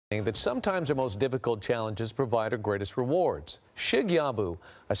That sometimes our most difficult challenges provide our greatest rewards. Shig Yabu,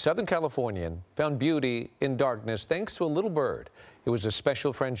 a Southern Californian, found beauty in darkness thanks to a little bird. It was a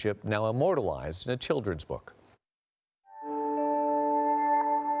special friendship now immortalized in a children's book.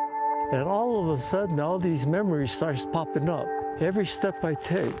 And all of a sudden, all these memories starts popping up. Every step I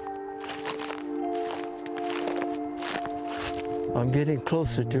take, I'm getting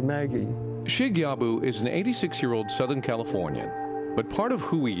closer to Maggie. Shig Yabu is an 86-year-old Southern Californian. But part of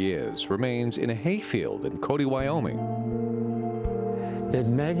who he is remains in a hayfield in Cody, Wyoming.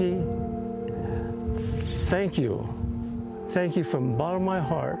 And Maggie, thank you. Thank you from the bottom of my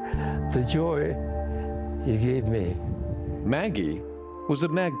heart, the joy you gave me. Maggie was a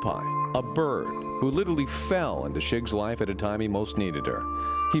magpie, a bird who literally fell into Shig's life at a time he most needed her.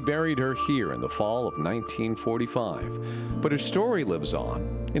 He buried her here in the fall of 1945. But her story lives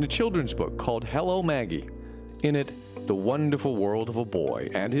on in a children's book called Hello, Maggie. In it, the wonderful world of a boy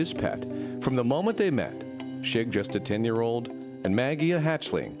and his pet from the moment they met, Shig just a 10-year-old and Maggie a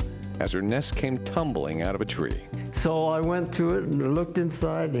hatchling, as her nest came tumbling out of a tree. So I went to it and looked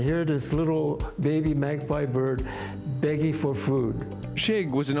inside and here this little baby magpie bird begging for food.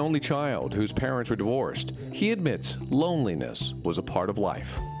 Shig was an only child whose parents were divorced. He admits loneliness was a part of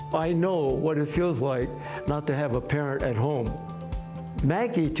life. I know what it feels like not to have a parent at home.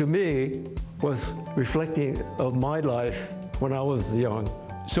 Maggie, to me, was reflecting of my life when I was young.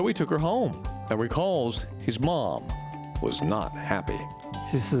 So he took her home and recalls his mom was not happy.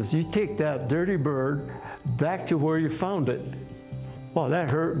 She says, "You take that dirty bird back to where you found it." Well, that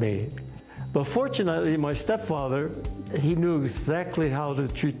hurt me. But fortunately, my stepfather, he knew exactly how to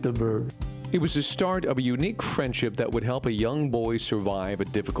treat the bird. It was the start of a unique friendship that would help a young boy survive a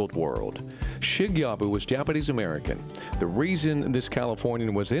difficult world. Shig Yabu was Japanese American. The reason this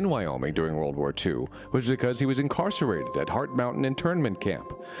Californian was in Wyoming during World War II was because he was incarcerated at Heart Mountain internment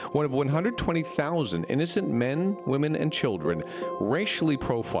camp, one of 120,000 innocent men, women, and children racially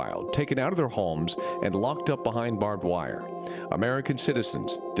profiled, taken out of their homes, and locked up behind barbed wire. American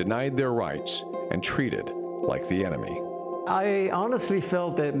citizens denied their rights and treated like the enemy. I honestly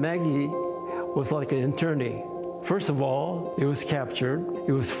felt that Maggie was like an internee. First of all, it was captured.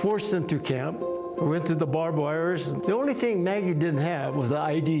 It was forced into camp. We went to the barbed wires. The only thing Maggie didn't have was an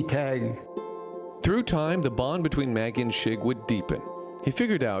ID tag. Through time, the bond between Maggie and Shig would deepen. He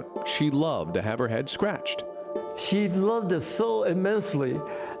figured out she loved to have her head scratched. She loved it so immensely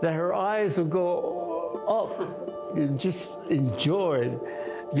that her eyes would go up and just enjoyed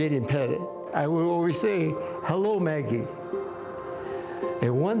getting petted. I would always say, "Hello, Maggie."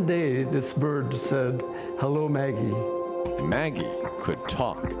 And one day, this bird said, "Hello, Maggie." Maggie could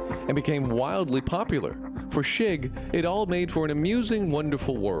talk and became wildly popular. For Shig, it all made for an amusing,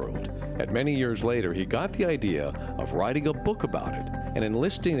 wonderful world. And many years later, he got the idea of writing a book about it and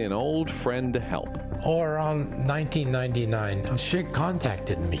enlisting an old friend to help. Around 1999, Shig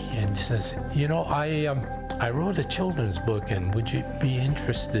contacted me and says, "You know, I wrote a children's book, and would you be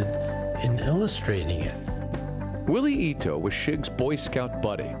interested in illustrating it?" Willie Ito was Shig's Boy Scout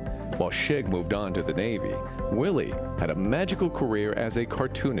buddy. While Shig moved on to the Navy, Willie had a magical career as a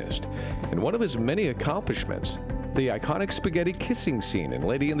cartoonist. And one of his many accomplishments, the iconic spaghetti kissing scene in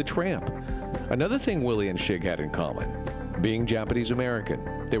Lady and the Tramp. Another thing Willie and Shig had in common, being Japanese American.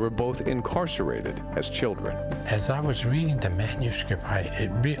 They were both incarcerated as children. As I was reading the manuscript,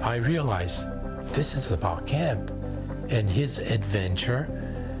 I realized this is about camp and his adventure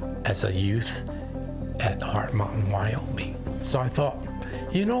as a youth at Heart Mountain, Wyoming. So I thought,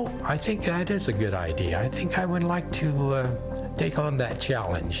 you know, I think that is a good idea. I think I would like to take on that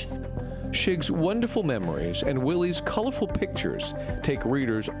challenge. Shig's wonderful memories and Willie's colorful pictures take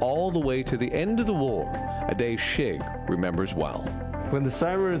readers all the way to the end of the war, a day Shig remembers well. When the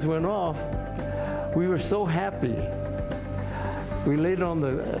sirens went off, we were so happy. We laid on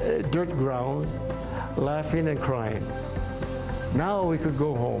the dirt ground, laughing and crying. Now we could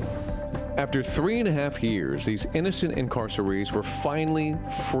go home. After 3.5 years, these innocent incarcerees were finally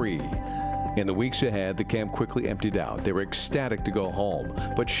free. In the weeks ahead, the camp quickly emptied out. They were ecstatic to go home.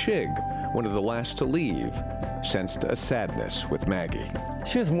 But Shig, one of the last to leave, sensed a sadness with Maggie.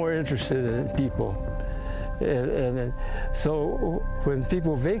 She was more interested in people. And so when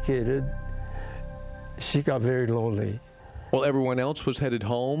people vacated, she got very lonely. While everyone else was headed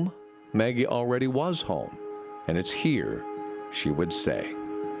home, Maggie already was home. And it's here she would say.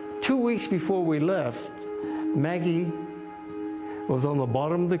 2 weeks before we left, Maggie was on the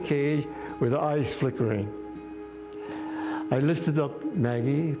bottom of the cage with her eyes flickering. I lifted up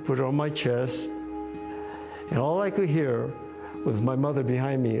Maggie, put her on my chest, and all I could hear was my mother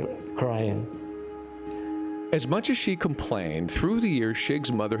behind me crying. As much as she complained, through the years,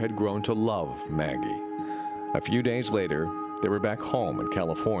 Shig's mother had grown to love Maggie. A few days later, they were back home in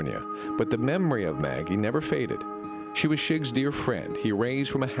California, but the memory of Maggie never faded. She was Shig's dear friend he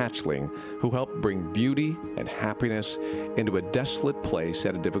raised from a hatchling who helped bring beauty and happiness into a desolate place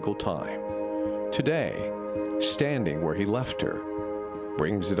at a difficult time. Today, standing where he left her,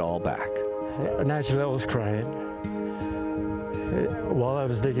 brings it all back. Naturally, I was crying. While I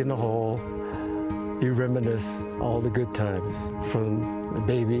was digging the hole, you reminisce all the good times, from the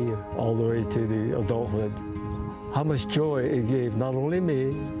baby all the way to the adulthood. How much joy it gave not only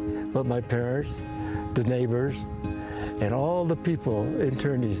me, but my parents, the neighbors, and all the people,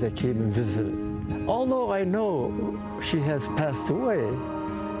 internees that came and visited. Although I know she has passed away,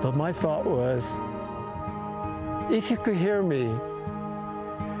 but my thought was, if you could hear me,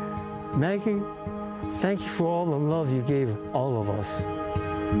 Maggie, thank you for all the love you gave all of us.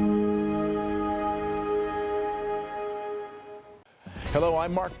 Hello,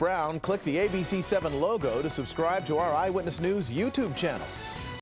 I'm Mark Brown. Click the ABC7 logo to subscribe to our Eyewitness News YouTube channel.